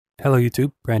Hello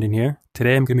YouTube, Brandon here.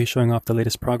 Today I'm going to be showing off the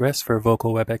latest progress for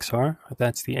Voqal WebXR.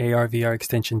 That's the AR/VR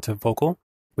extension to Voqal,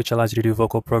 which allows you to do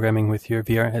vocal programming with your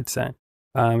VR headset.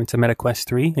 It's a Meta Quest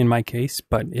 3 in my case,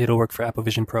 but it'll work for Apple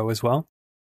Vision Pro as well.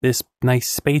 This nice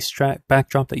space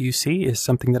backdrop that you see is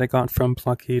something that I got from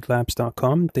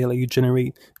blockadelabs.com. They let you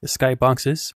generate the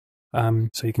skyboxes,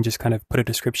 so you can just kind of put a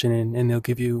description in and they'll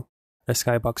give you a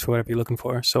skybox for whatever you're looking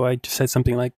for. So I just said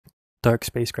something like dark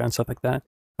space ground, stuff like that.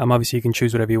 Obviously, you can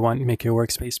choose whatever you want and make your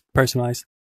workspace personalized.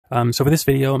 So for this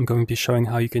video, I'm going to be showing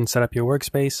how you can set up your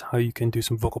workspace, how you can do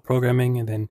some vocal programming, and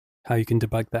then how you can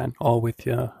debug that all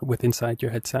with inside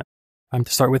your headset. To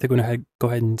start with, I'm going to go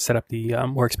ahead and set up the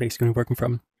workspace you're going to be working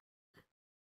from.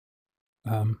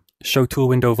 Show tool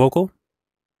window vocal,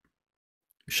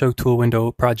 show tool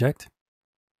window project,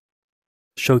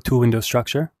 show tool window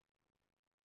structure.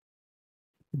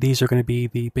 These are going to be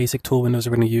the basic tool windows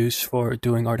we're going to use for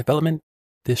doing our development.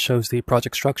 This shows the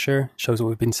project structure, shows what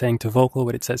we've been saying to Voqal,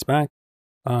 what it says back,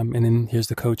 and then here's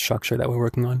the code structure that we're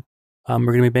working on.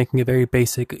 We're going to be making a very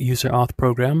basic user auth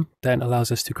program that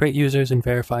allows us to create users and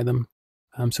verify them.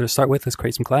 So to start with, let's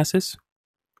create some classes.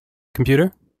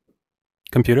 Computer,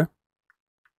 computer,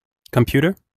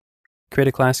 computer. Create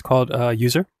a class called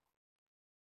user.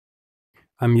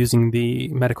 I'm using the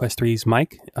Meta Quest 3's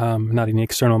mic, not an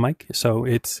external mic, so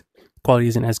its quality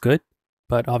isn't as good.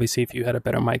 But obviously, if you had a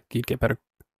better mic, you'd get better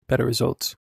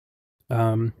results.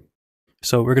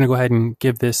 So we're going to go ahead and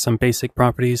give this some basic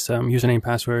properties: username,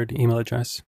 password, email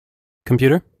address.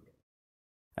 Computer.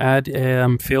 Add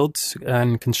fields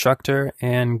and constructor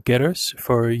and getters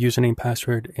for username,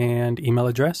 password, and email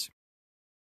address.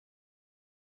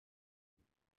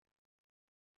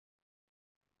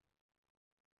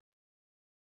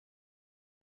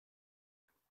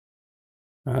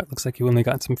 Looks like you only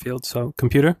got some fields. So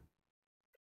computer.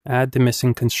 Add the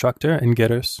missing constructor and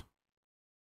getters.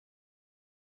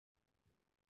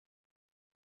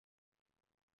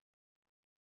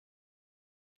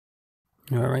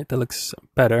 All right, that looks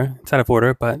better. It's out of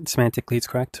order, but semantically it's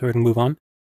correct. So we're going to move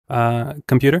on.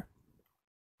 Computer.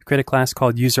 Create a class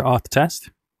called user auth test.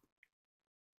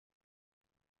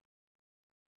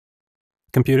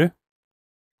 Computer.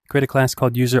 Create a class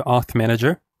called user auth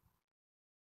manager.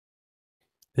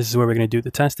 This is where we're going to do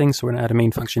the testing. So we're going to add a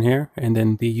main function here, and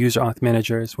then the user auth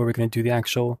manager is where we're going to do the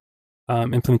actual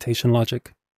implementation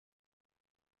logic.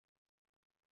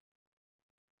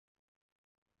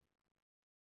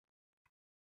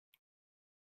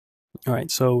 All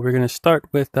right, so we're going to start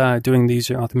with doing the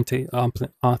user auth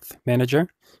manager.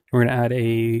 We're going to add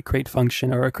a create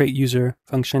function or a create user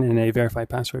function and a verify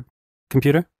password.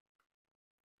 Computer,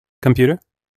 computer.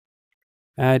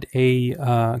 Add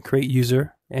a create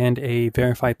user and a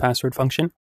verify password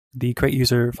function. The create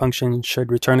user function should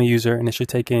return a user and it should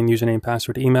take in username,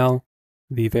 password, email.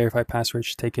 The verify password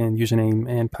should take in username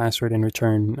and password and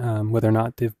return whether or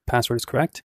not the password is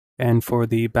correct. And for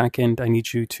the backend, I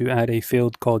need you to add a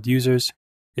field called users.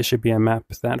 It should be a map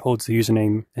that holds the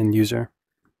username and user.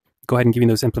 Go ahead and give me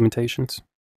those implementations.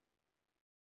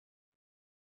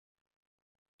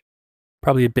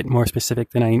 Probably a bit more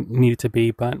specific than I need it to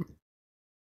be, but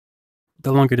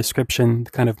the longer description,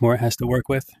 the kind of more it has to work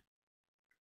with.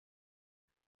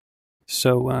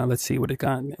 So let's see what it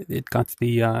got. It got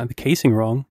the casing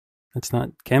wrong. That's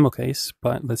not camel case,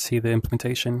 but let's see the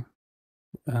implementation.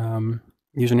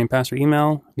 Username, password,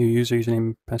 email, new user,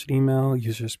 username, password, email,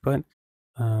 users put,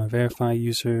 verify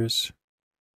users.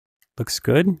 Looks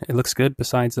good. It looks good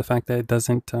besides the fact that it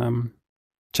doesn't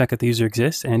check if the user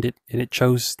exists, and it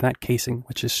chose that casing,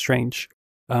 which is strange.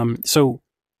 So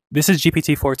this is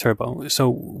GPT-4 Turbo. So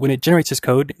when it generates this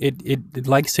code, it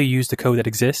likes to use the code that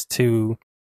exists to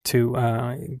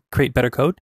create better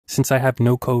code. Since I have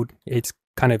no code, it's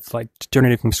kind of like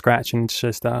generated from scratch, and it's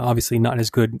just obviously not as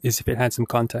good as if it had some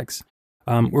context.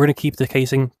 We're going to keep the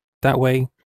casing that way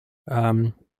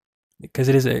because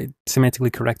it is a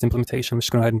semantically correct implementation. I'm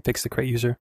just going to go ahead and fix the create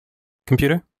user.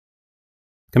 Computer,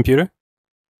 computer.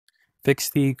 Fix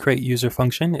the create user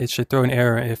function. It should throw an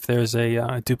error if there's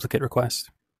a duplicate request.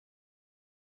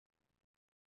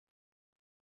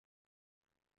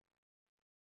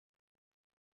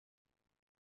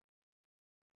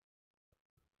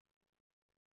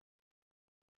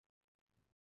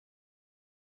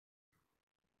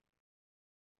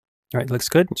 All right, looks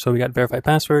good. So we got verify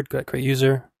password, got create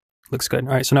user, looks good.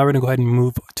 All right, so now we're gonna go ahead and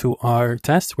move to our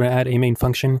test. We're gonna add a main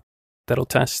function that'll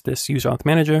test this user auth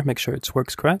manager, make sure it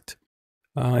works correct.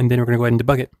 And then we're gonna go ahead and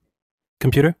debug it.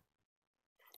 Computer,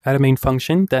 add a main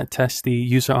function that tests the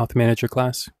user auth manager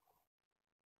class.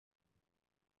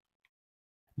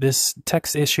 This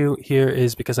text issue here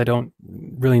is because I don't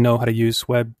really know how to use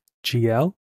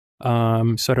WebGL.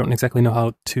 So I don't exactly know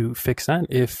how to fix that.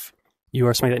 If you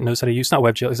are somebody that knows how to use, not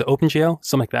WebGL, is it OpenGL?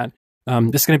 Something like that.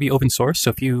 This is going to be open source. So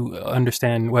if you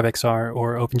understand WebXR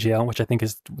or OpenGL, which I think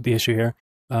is the issue here,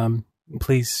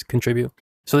 please contribute.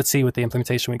 So let's see what the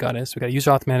implementation we got is. We got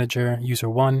user auth manager, user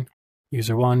one,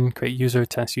 create user,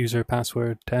 test user,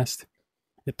 password, test.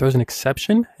 It throws an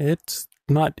exception. It's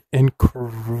not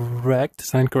incorrect.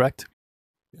 It's not incorrect.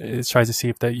 It tries to see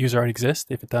if the user already exists.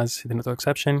 If it does, then it'll throw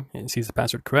exception. It sees the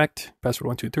password correct. Password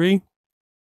 123.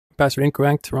 Password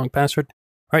incorrect. Wrong password.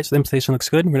 All right, so the implementation looks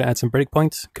good. We're going to add some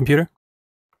breakpoints. Computer.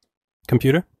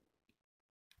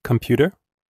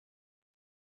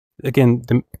 Again,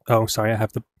 oh, sorry, I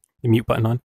have the mute button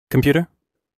on. Computer.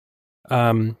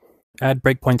 Add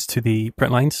breakpoints to the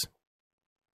print lines.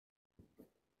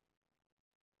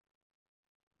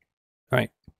 All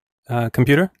right.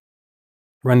 Computer.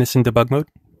 Run this in debug mode.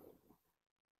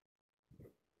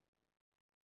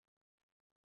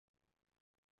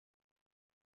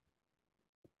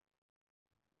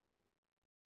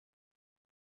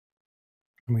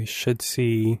 We should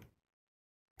see,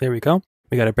 there we go.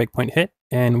 We got a breakpoint hit,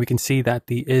 and we can see that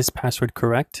the is password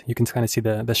correct. You can kind of see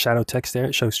the shadow text there.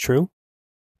 It shows true.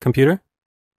 Computer,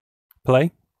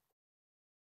 play.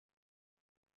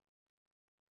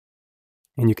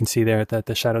 And you can see there that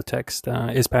the shadow text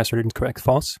is password incorrect,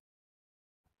 false.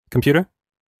 Computer,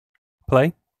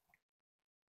 play.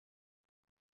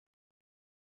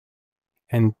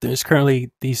 And there's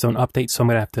currently, these don't update, so I'm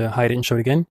going to have to hide it and show it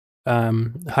again.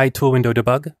 Hide tool window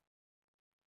debug.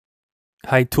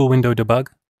 Hide tool window debug.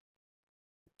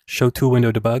 Show tool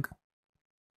window debug.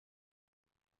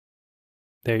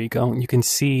 There you go. You can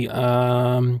see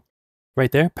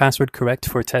right there, password correct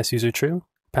for test user true.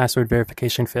 Password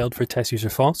verification failed for test user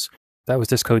false. That was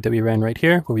this code that we ran right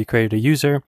here, where we created a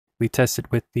user. We tested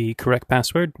with the correct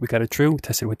password. We got a true. We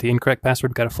tested with the incorrect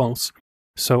password. We got a false.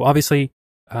 So obviously,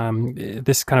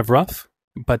 this is kind of rough,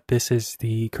 but this is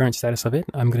the current status of it.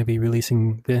 I'm going to be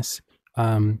releasing this as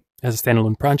a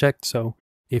standalone project. So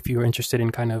if you're interested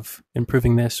in kind of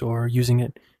improving this or using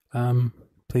it,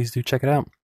 please do check it out.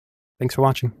 Thanks for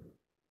watching.